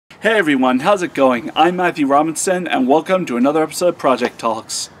Hey everyone, how's it going? I'm Matthew Robinson, and welcome to another episode of Project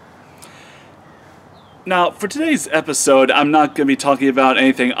Talks. Now, for today's episode, I'm not going to be talking about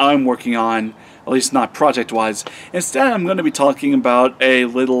anything I'm working on, at least not project-wise. Instead, I'm going to be talking about a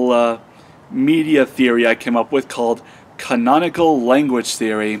little media theory I came up with called Canonical Language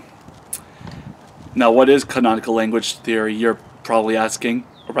Theory. Now, what is Canonical Language Theory, you're probably asking,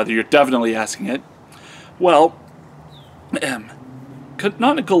 or rather, you're definitely asking it. Well,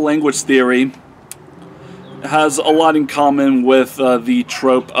 Canonical Language Theory has a lot in common with the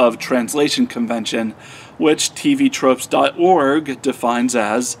trope of translation convention, which tvtropes.org defines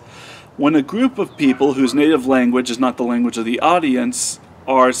as when a group of people whose native language is not the language of the audience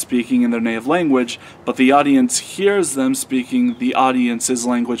are speaking in their native language, but the audience hears them speaking the audience's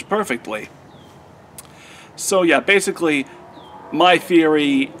language perfectly. So yeah, basically, my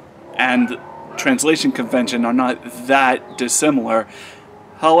theory and translation convention are not that dissimilar.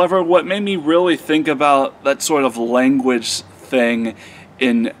 However, what made me really think about that sort of language thing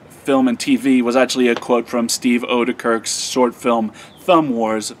in film and TV was actually a quote from Steve Odekirk's short film Thumb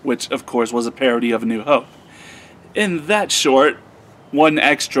Wars, which of course was a parody of A New Hope. In that short, one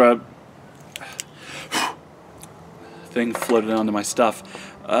extra thing floated onto my stuff.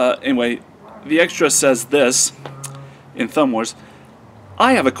 Anyway, the extra says this in Thumb Wars: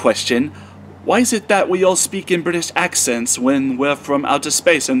 I have a question. Why is it that we all speak in British accents when we're from outer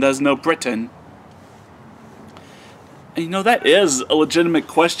space and there's no Britain? And, you know, that is a legitimate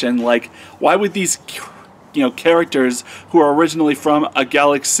question. Like, why would these, characters who are originally from a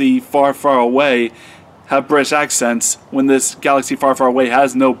galaxy far, far away have British accents when this galaxy far, far away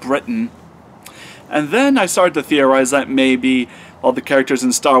has no Britain? And then I started to theorize that maybe all the characters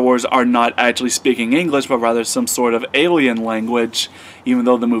in Star Wars are not actually speaking English, but rather some sort of alien language, even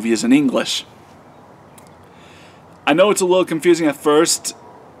though the movie is in English. I know it's a little confusing at first,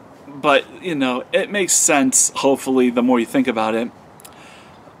 but, it makes sense, hopefully, the more you think about it.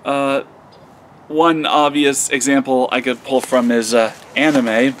 One obvious example I could pull from is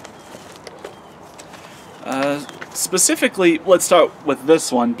anime. Specifically, let's start with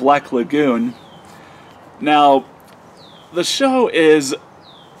this one, Black Lagoon. Now, the show is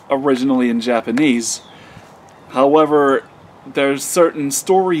originally in Japanese. However, there's certain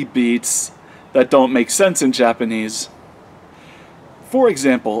story beats that don't make sense in Japanese. For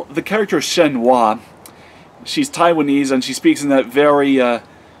example, the character Shenhua, she's Taiwanese and she speaks in that very,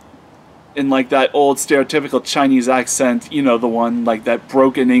 in like that old stereotypical Chinese accent, the one, like that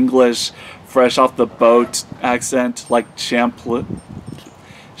broken English, fresh off the boat accent, like shampoo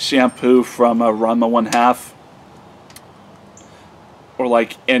from Ranma 1/2. Or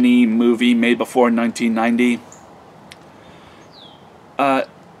like any movie made before 1990.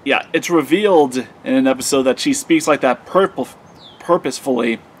 Yeah, it's revealed in an episode that she speaks like that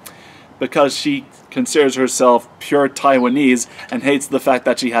purposefully because she considers herself pure Taiwanese and hates the fact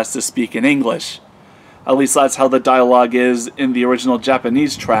that she has to speak in English. At least that's how the dialogue is in the original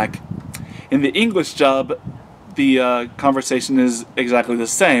Japanese track. In the English dub, the conversation is exactly the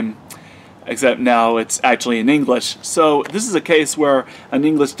same, except now it's actually in English. So this is a case where an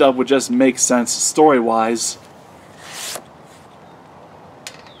English dub would just make sense story-wise.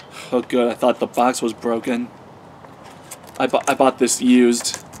 Oh good, I thought the box was broken. I bought this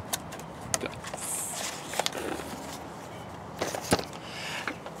used.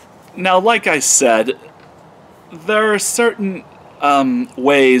 Now, like I said, there are certain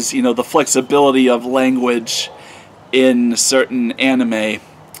ways, the flexibility of language in certain anime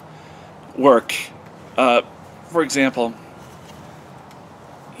work. For example,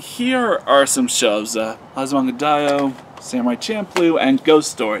 here are some shows, Azumanga Daioh, Samurai Champloo, and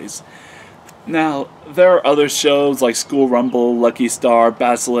Ghost Stories. Now, there are other shows like School Rumble, Lucky Star,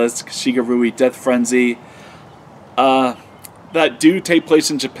 Basilisk, Shigarui, Death Frenzy, that do take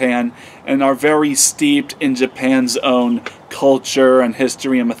place in Japan and are very steeped in Japan's own culture and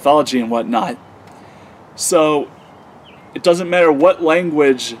history and mythology and whatnot. So, it doesn't matter what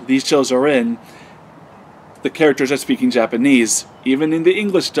language these shows are in, the characters are speaking Japanese. Even in the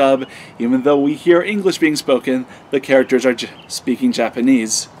English dub, even though we hear English being spoken, the characters are speaking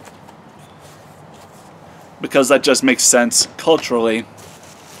Japanese. Because that just makes sense culturally.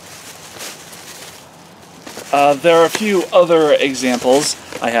 There are a few other examples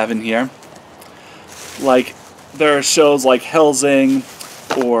I have in here. Like, there are shows like Hellsing,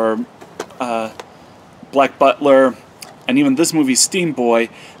 or Black Butler, and even this movie Steam Boy,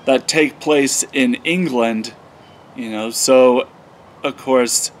 that take place in England, so, of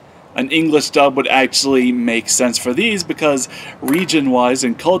course, an English dub would actually make sense for these because region-wise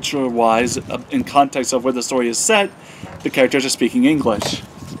and culture-wise, in context of where the story is set, the characters are speaking English.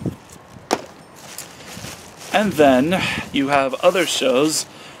 And then you have other shows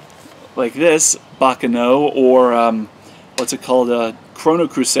like this, Baccano, or what's it called, Chrono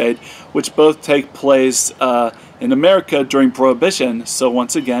Crusade, which both take place in America during Prohibition. So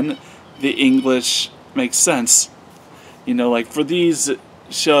once again, the English makes sense. You know, like for these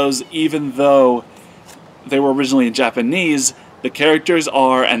shows, even though they were originally in Japanese, the characters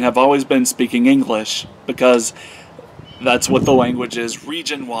are and have always been speaking English, because that's what the language is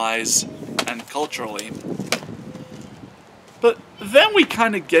region-wise and culturally. But then we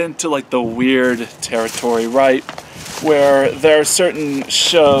kind of get into like the weird territory, right? Where there are certain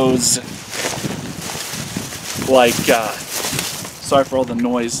shows like, sorry for all the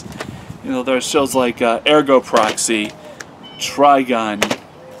noise, you know, there are shows like Ergo Proxy, Trigun,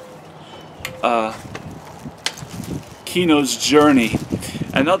 Kino's Journey,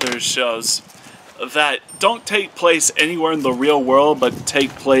 and other shows that don't take place anywhere in the real world, but take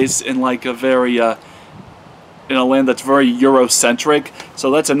place in like a very, in a land that's very Eurocentric.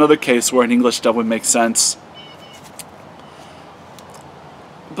 So that's another case where an English dub would make sense.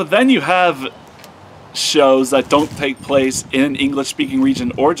 But then you have shows that don't take place in an English-speaking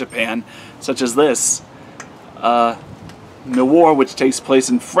region or Japan, such as this. Noir, which takes place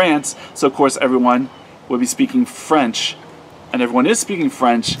in France, so of course everyone would be speaking French. And everyone is speaking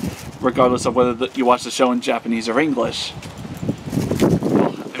French, regardless of whether you watch the show in Japanese or English.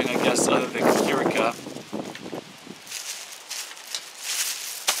 Well, I mean, I guess other than Kirika.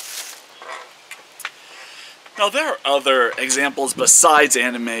 Now, there are other examples besides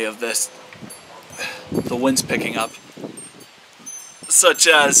anime of this. The wind's picking up. Such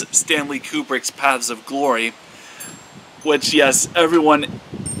as Stanley Kubrick's Paths of Glory, which, yes,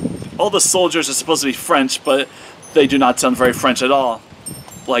 all the soldiers are supposed to be French, but they do not sound very French at all.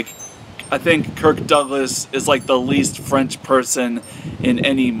 Like, I think Kirk Douglas is like the least French person in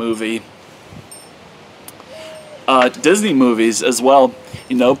any movie. Disney movies as well.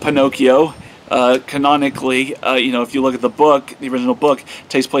 You know, Pinocchio, canonically, you know, if you look at the book, the original book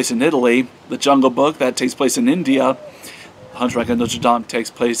takes place in Italy. The Jungle Book, that takes place in India. Hunchback of Notre Dame takes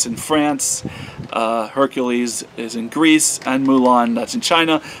place in France. Hercules is in Greece, and Mulan, that's in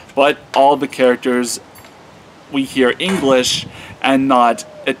China. But all the characters, we hear English and not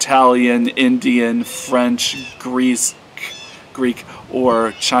Italian, Indian, French, Greek,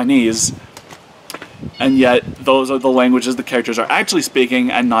 or Chinese. And yet, those are the languages the characters are actually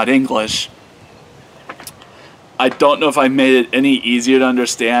speaking and not English. I don't know if I made it any easier to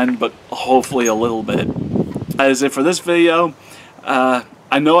understand, but hopefully a little bit. That is it for this video.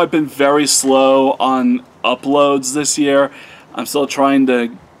 I know I've been very slow on uploads this year. I'm still trying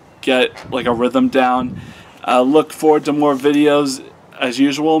to get like a rhythm down. Look forward to more videos as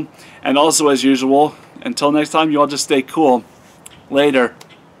usual. And also as usual, until next time, you all just stay cool. Later.